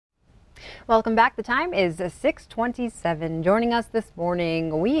Welcome back. The time is 6:27. Joining us this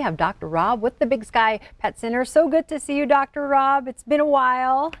morning, we have Dr. Rob with the Big Sky Pet Center. So good to see you, Dr. Rob. It's been a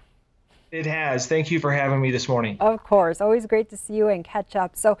while. It has. Thank you for having me this morning. Of course, always great to see you and catch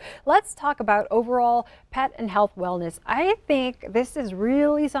up. So let's talk about overall pet and health wellness. I think this is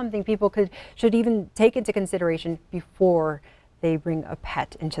really something people should even take into consideration before they bring a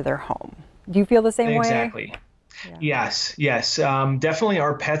pet into their home. Do you feel the same way? Exactly. Yeah. Yes. Definitely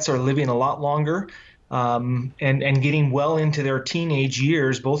our pets are living a lot longer and getting well into their teenage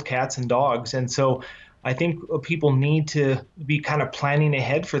years, both cats and dogs. And so I think people need to be kind of planning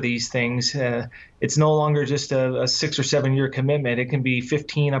ahead for these things. It's no longer just a 6 or 7 year commitment. It can be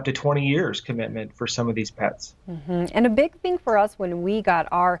 15 up to 20 years commitment for some of these pets. And a big thing for us when we got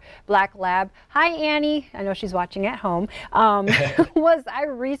our black lab, hi Annie, I know she's watching at home, was I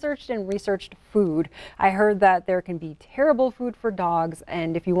researched food. I heard that there can be terrible food for dogs,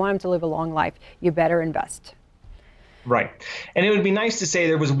 and if you want them to live a long life, you better invest. Right. And it would be nice to say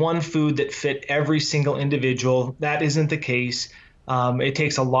there was one food that fit every single individual. That isn't the case. It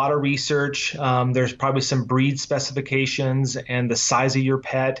takes a lot of research. There's probably some breed specifications and the size of your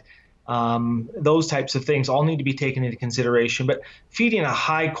pet. Those types of things all need to be taken into consideration. But feeding a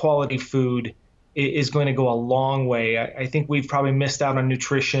high quality food is going to go a long way. I think we've probably missed out on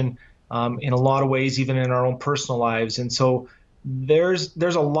nutrition in a lot of ways, even in our own personal lives. And so there's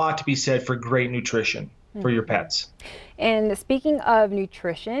a lot to be said for great nutrition for your pets. And speaking of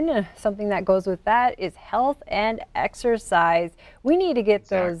nutrition, something that goes with that is health and exercise. We need to get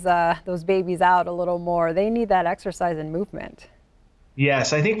those babies out a little more. They need that exercise and movement.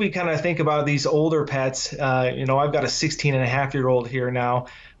 Yes, I think we kind of think about these older pets. I've got a 16-and-a-half-year-old here now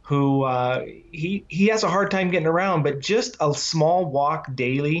who he has a hard time getting around, but just a small walk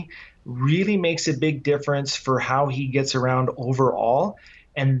daily really makes a big difference for how he gets around overall.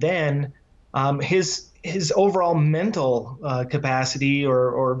 And then his overall mental capacity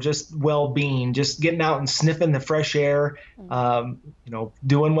or just well-being, just getting out and sniffing the fresh air,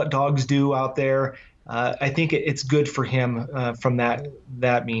 doing what dogs do out there. I think it's good for him from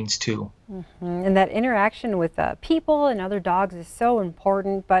that means too. And that interaction with people and other dogs is so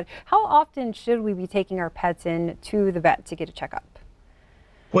important. But how often should we be taking our pets in to the vet to get a checkup?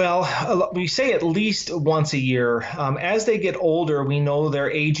 Well, we say at least once a year. As they get older, we know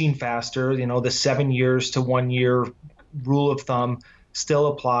they're aging faster. The 7 years to 1 year rule of thumb still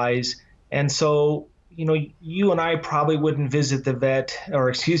applies. And so, you and I probably wouldn't visit the vet, or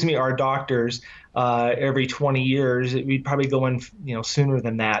excuse me, our doctors every 20 years. We'd probably go in, sooner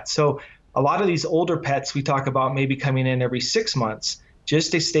than that. So a lot of these older pets we talk about maybe coming in every 6 months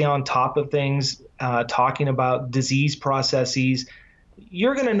just to stay on top of things, talking about disease processes.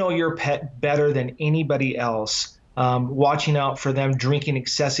 You're going to know your pet better than anybody else, watching out for them drinking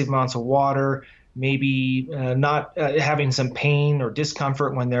excessive amounts of water, maybe not having some pain or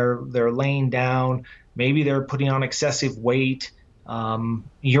discomfort when they're laying down. Maybe they're putting on excessive weight,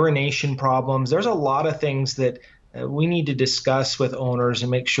 urination problems. There's a lot of things that we need to discuss with owners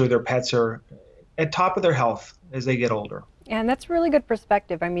and make sure their pets are at top of their health as they get older. And that's really good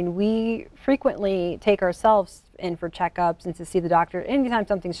perspective. I mean, we frequently take ourselves in for checkups and to see the doctor anytime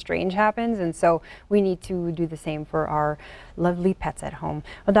something strange happens. And so we need to do the same for our lovely pets at home.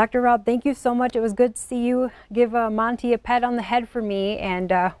 Well, Dr. Rob, thank you so much. It was good to see you. Give Monty a pat on the head for me, and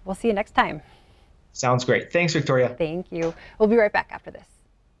we'll see you next time. Sounds great. Thanks, Victoria. Thank you. We'll be right back after this.